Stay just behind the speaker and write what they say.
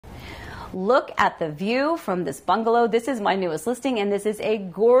Look at the view from this bungalow. This is my newest listing, and this is a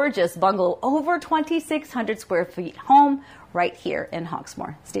gorgeous bungalow, over 2,600 square feet home right here in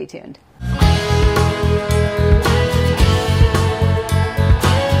Hawksmoor. Stay tuned.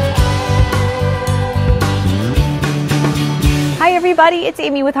 Hi everybody, it's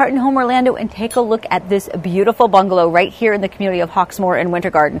Amy with Heart and Home Orlando, and take a look at this beautiful bungalow right here in the community of Hawksmoor and Winter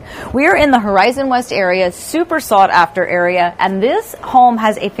Garden. We are in the Horizon West area, super sought after area, and this home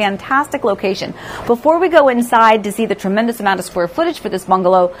has a fantastic location. Before we go inside to see the tremendous amount of square footage for this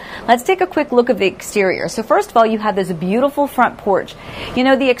bungalow, let's take a quick look at the exterior. So first of all, you have this beautiful front porch. You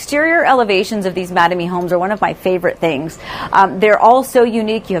know, the exterior elevations of these Madame homes are one of my favorite things. They're all so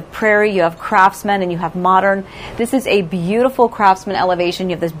unique. You have prairie, you have craftsman, and you have modern. This is a beautiful craftsman elevation.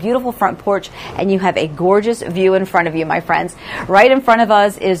 You have this beautiful front porch, and you have a gorgeous view in front of you, my friends. Right in front of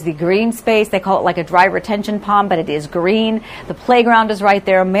us is the green space. They call it like a dry retention pond, but it is green. The playground is right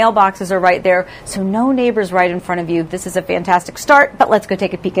there. Mailboxes are right there. So no neighbors right in front of you. This is a fantastic start, but let's go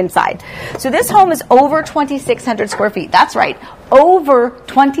take a peek inside. So this home is over 2,600 square feet. That's right. Over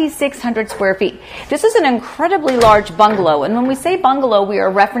 2,600 square feet. This is an incredibly large bungalow, and when we say bungalow, we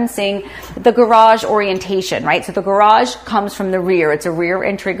are referencing the garage orientation, right? So the garage comes from the rear. It's a rear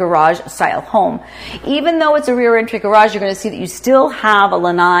entry garage style home. Even though it's a rear entry garage, you're going to see that you still have a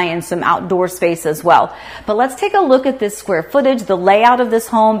lanai and some outdoor space as well. But let's take a look at this square footage, the layout of this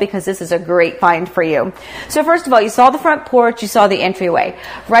home, because this is a great find for you. So first of all, you saw the front porch, you saw the entryway.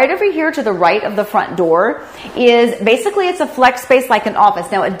 Right over here to the right of the front door is basically, it's a flex space like an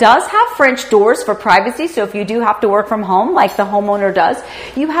office. Now it does have French doors for privacy, so if you do have to work from home like the homeowner does,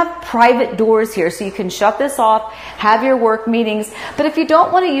 you have private doors here, so you can shut this off, have your work meetings. But if you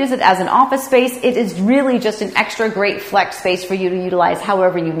don't want to use it as an office space, it is really just an extra great flex space for you to utilize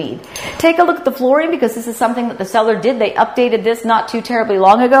however you need. Take a look at the flooring, because this is something that the seller did. They updated this not too terribly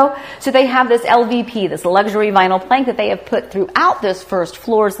long ago, so they have this LVP, this luxury vinyl plank that they have put throughout this first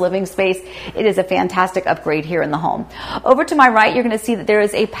floor's living space. It is a fantastic upgrade here in the home. Over to my right, you're going to see that there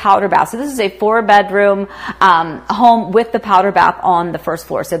is a powder bath. So this is a 4-bedroom home with the powder bath on the first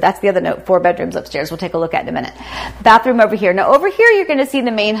floor. So that's the other note, 4 bedrooms upstairs. We'll take a look at in a minute. Bathroom over here. Now over here, you're going to see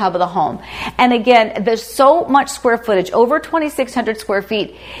the main hub of the home. And again, there's so much square footage. Over 2,600 square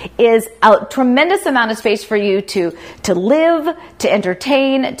feet is a tremendous amount of space for you to live, to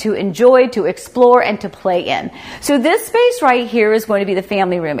entertain, to enjoy, to explore, and to play in. So this space right here is going to be the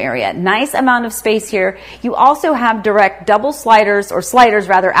family room area. Nice amount of space here. You also have direct double sliders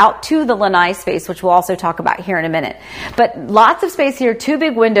rather, out to the lanai space, which we'll also talk about here in a minute. But lots of space here, 2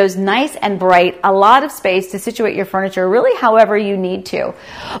 big windows, nice and bright, a lot of space to situate your furniture really however you need to.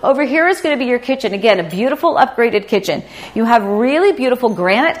 Over here is going to be your kitchen. Again, a beautiful upgraded kitchen. You have really beautiful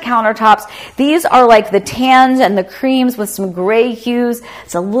granite countertops. These are like the tans and the creams with some gray hues.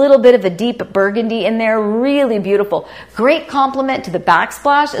 It's a little bit of a deep burgundy in there. Really beautiful. Great complement to the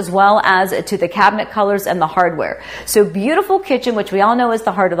backsplash as well as to the cabinet colors and the hardware. So beautiful kitchen, which we all know is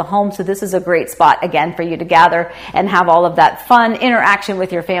the heart of the home. So this is a great spot, again, for you to gather and have all of that fun interaction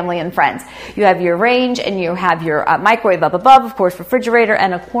with your family and friends. You have your range, and you have your microwave up above, of course, refrigerator,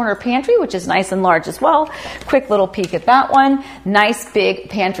 and a corner pantry, which is nice and large as well. Quick little peek at that one. Nice big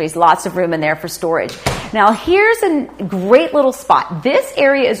pantries, lots of room in there for storage. Now here's a great little spot. This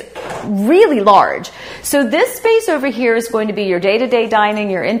area is really large. So this space over here is going to be your day-to-day dining,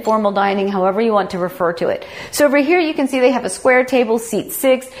 your informal dining, however you want to refer to it. So over here you can see they have a square table, seat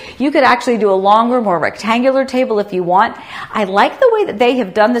 6. You could actually do a longer, more rectangular table if you want. I like the way that they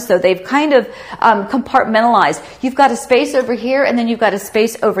have done this, though. They've kind of compartmentalized. You've got a space over here, and then you've got a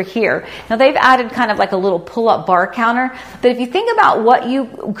space over here. Now they've added kind of like a little pull-up bar counter. But if you think about what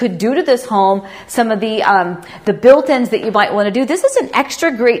you could do to this home, some of the built-ins that you might want to do, this is an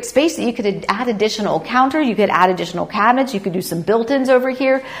extra great space that you could add additional counter, you could add additional cabinets, you could do some built-ins over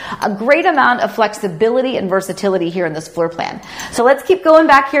here. A great amount of flexibility and versatility here in this floor plan. So let's keep going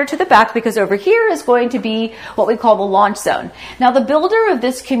back here to the back, because over here is going to be what we call the launch zone. Now the builder of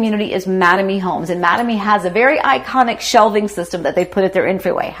this community is Madame Homes, and Madame has a very iconic shelving system that they put at their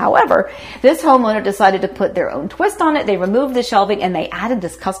entryway. However, this homeowner decided to put their own twist on it. They removed the shelving and they added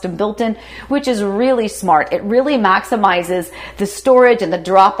this custom built-in, which is really smart. It really maximizes the storage and the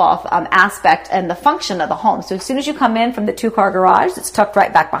drop-off aspect and the function of the home. So as soon as you come in from the 2-car garage, it's tucked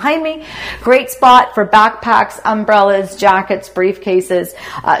right back behind me. Great spot for backpacks, umbrellas, jackets, briefcases,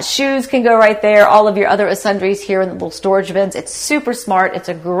 shoes can go right there. All of your other sundries here in the little storage bins. It's super smart. It's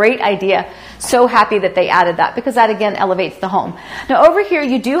a great idea. So happy that they added that, because that again elevates the home. Now over here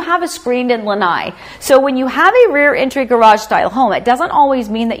you do have a screened-in lanai. So when you have a rear entry garage style home, it doesn't always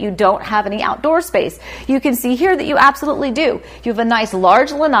mean that you don't have any outdoor space. You can see here that you absolutely do. You have a nice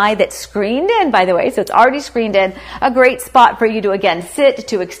large lanai lanai that's screened in, by the way, so it's already screened in. A great spot for you to, again, sit,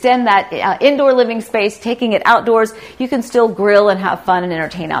 to extend that indoor living space, taking it outdoors. You can still grill and have fun and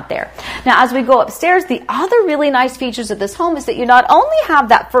entertain out there. Now, as we go upstairs, the other really nice features of this home is that you not only have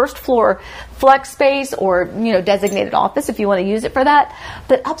that first floor flex space or, designated office if you want to use it for that,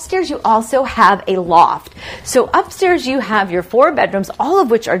 but upstairs you also have a loft. So upstairs you have your 4 bedrooms, all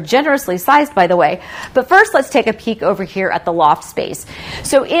of which are generously sized, by the way. But first, let's take a peek over here at the loft space.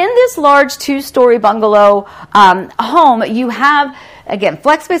 So in this large 2-story bungalow home, you have, again,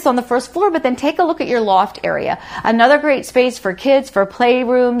 flex space on the first floor, but then take a look at your loft area. Another great space for kids, for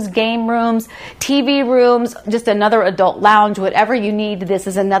playrooms, game rooms, TV rooms, just another adult lounge, whatever you need. This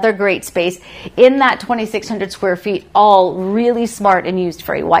is another great space in that 2,600 square feet, all really smart and used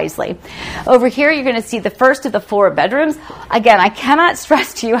very wisely. Over here, you're going to see the first of the 4 bedrooms. Again, I cannot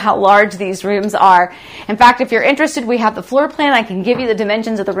stress to you how large these rooms are. In fact, if you're interested, we have the floor plan. I can give you the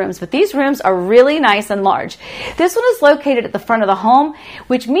dimensions of the rooms, but these rooms are really nice and large. This one is located at the front of the home,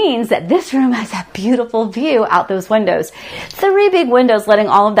 which means that this room has a beautiful view out those windows. 3 big windows letting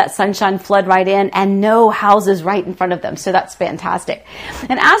all of that sunshine flood right in, and no houses right in front of them. So that's fantastic.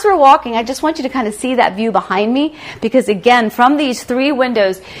 And as we're walking, I just want you to kind of see that view behind me, because again, from these 3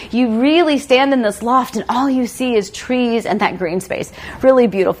 windows, you really stand in this loft and all you see is trees and that green space. Really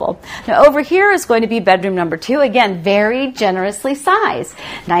beautiful. Now over here is going to be bedroom number 2. Again, very generously sized.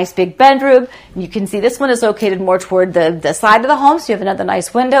 Nice big bedroom. You can see this one is located more toward the side of the home, so you have another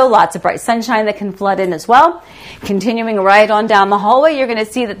nice window, lots of bright sunshine that can flood in as well. Continuing right on down the hallway, you're going to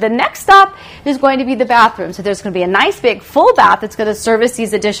see that the next stop is going to be the bathroom. So there's going to be a nice big full bath that's going to service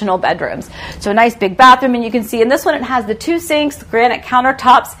these additional bedrooms. So a nice big bathroom, and you can see in this one it has the 2 sinks, the granite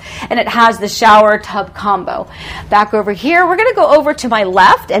countertops, and it has the shower tub combo. Back over here, we're going to go over to my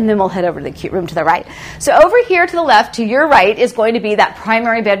left, and then we'll head over to the cute room to the right. So over here to the left, to your right, is going to be that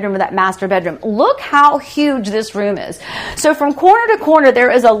primary bedroom or that master bedroom. Look how huge this room is. So from corner to corner,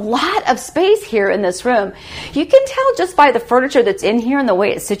 there is a lot of space here in this room. You can tell just by the furniture that's in here and the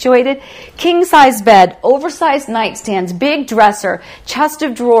way it's situated. King-size bed, oversized nightstands, big dresser, chest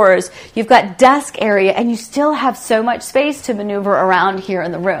of drawers. You've got desk area, and you still have so much space to maneuver around here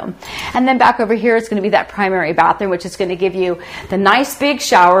in the room. And then back over here is going to be that primary bathroom, which is going to give you the nice big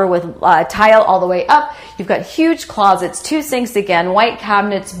shower with tile all the way up. You've got huge closets, 2 sinks again, white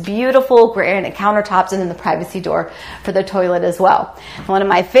cabinets, beautiful granite countertops, and then the privacy door for the toilet as well. One of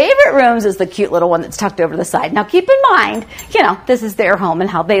my favorite rooms is the cute little one that's tucked over the side. Now keep in mind, this is their home and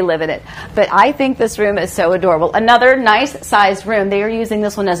how they live in it. But I think this room is so adorable. Another nice sized room. They are using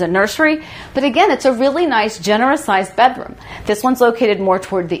this one as a nursery. But again, it's a really nice, generous sized bedroom. This one's located more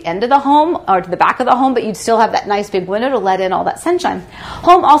toward the end of the home or to the back of the home, but you'd still have that nice big window to let in all that sunshine.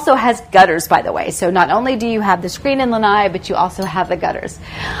 Home also has gutters, by the way. So not only do you have the screen and lanai, but you also have the gutters.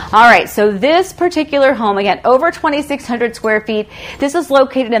 All right, so this particular home, again, over 2,600 square feet. This is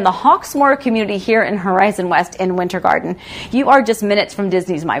located in the Hawksmoor community here in Horizon West in Winter Garden. You are just minutes from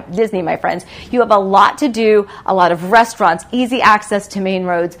Disney, my friends. You have a lot to do, a lot of restaurants, easy access to main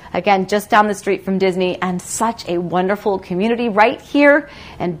roads. Again, just down the street from Disney, and such a wonderful community right here.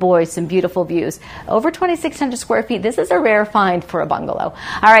 And boy, some beautiful views. Over 2,600 square feet. This is a rare find for a bungalow.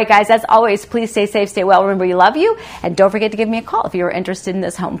 All right, guys, as always, please stay safe, stay well. Remember, we love you. And don't forget to give me a call if you are interested in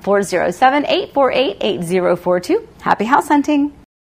this home. 407-848-8042. Happy house hunting.